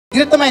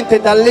Direttamente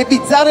dalle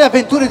bizzarre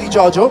avventure di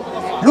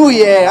JoJo,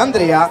 lui è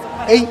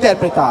Andrea e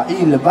interpreta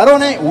il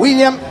barone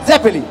William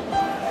Zeppeli.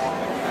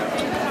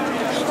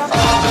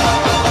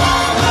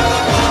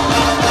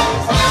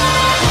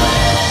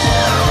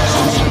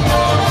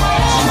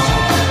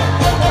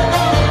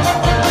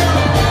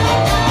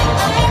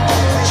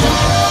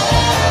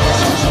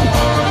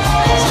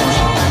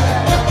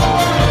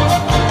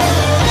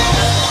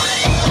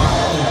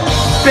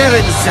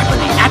 Baron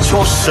Zeppeli, at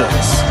your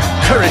service.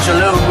 Courage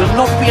alone will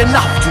not be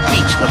enough to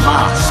beat the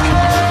mask.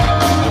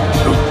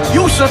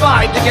 You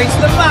survived against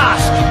the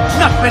mask.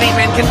 Not many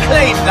men can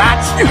claim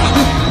that.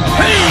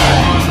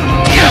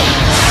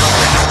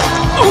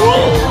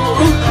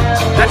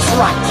 That's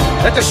right.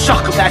 Let the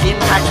shock of that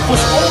impact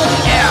push all the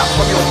air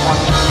from your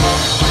body.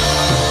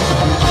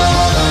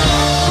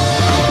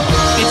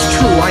 It's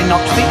true, I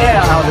knocked the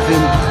air out of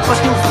him, but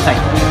he'll thank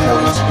me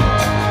for it.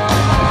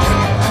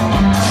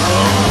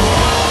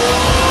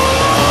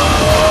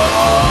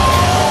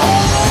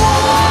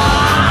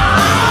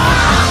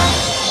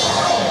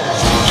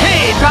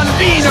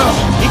 Bambino!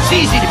 It's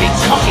easy to be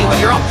cocky when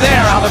you're up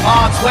there out of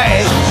harm's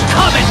way.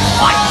 Come and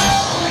fight!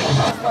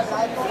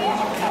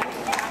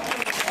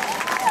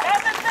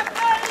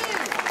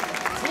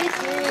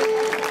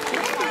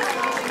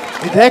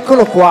 Ed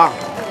eccolo qua.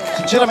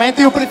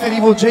 Sinceramente io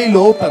preferivo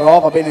J-Lo,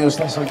 però va bene lo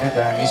stesso anche a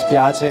te, mi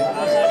spiace.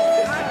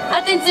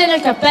 Attenzione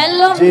al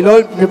cappello. J-Lo,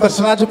 il mio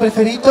personaggio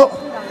preferito.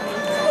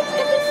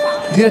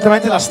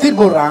 Direttamente da Steel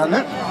Ball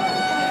Run.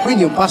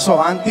 Quindi un passo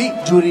avanti,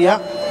 giuria,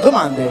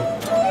 domande.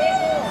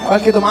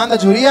 Qualche domanda,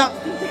 giuria? Hai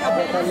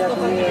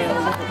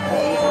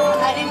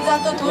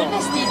realizzato tu il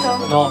vestito?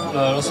 No,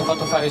 lo so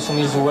fatto fare su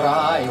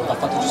misura e ho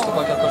fatto giusto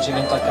qualche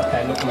accorgimento al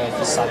cappello, come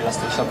fissare la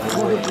striscia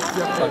blu e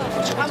qualche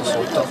accorgimento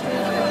sotto.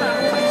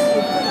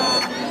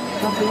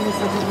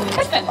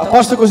 Perfetto. A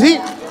posto così?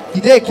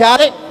 Idee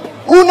chiare?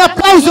 Un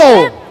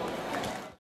applauso!